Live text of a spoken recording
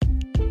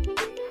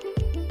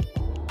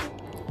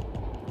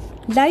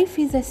Life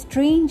is a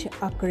strange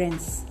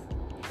occurrence.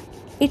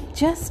 It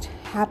just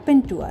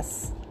happened to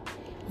us.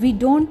 We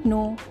don't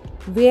know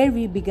where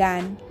we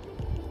began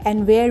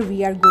and where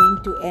we are going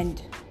to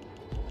end.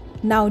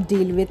 Now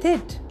deal with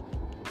it.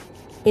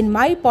 In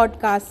my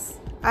podcast,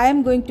 I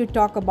am going to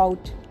talk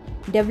about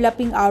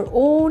developing our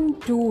own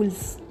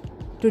tools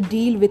to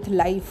deal with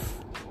life.